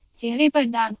चेहरे पर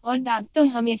दाग और दाग तो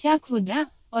हमेशा खुरदरा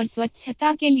और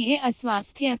स्वच्छता के लिए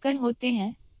अस्वास्थ्यकर होते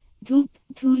हैं। धूप,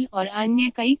 धूल और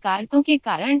अन्य कई कारकों के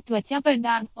कारण त्वचा पर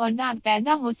दाग और दाग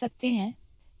पैदा हो सकते हैं।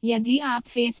 यदि आप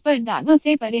फेस पर दागों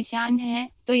से परेशान हैं,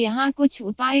 तो यहाँ कुछ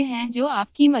उपाय हैं जो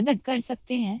आपकी मदद कर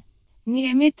सकते हैं।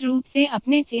 नियमित रूप से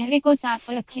अपने चेहरे को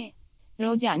साफ रखें।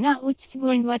 रोजाना उच्च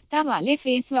गुणवत्ता वाले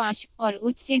फेस वॉश और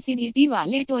उच्च एसिडिटी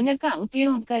वाले टोनर का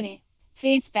उपयोग करें।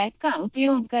 फेस पैक का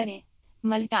उपयोग करें।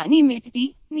 मुल्तानी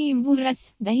मिट्टी, नींबू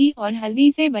रस, दही और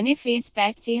हल्दी से बने फेस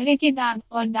पैक चेहरे के दाग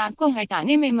और दाग को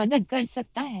हटाने में मदद कर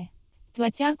सकता है।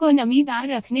 त्वचा को नमीदार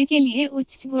रखने के लिए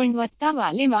उच्च गुणवत्ता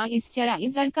वाले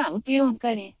मॉइस्चराइजर का उपयोग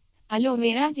करें।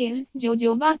 एलोवेरा जेल,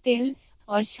 जोजोबा तेल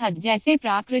और शहद जैसे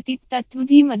प्राकृतिक तत्व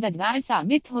भी मददगार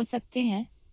साबित हो सकते हैं।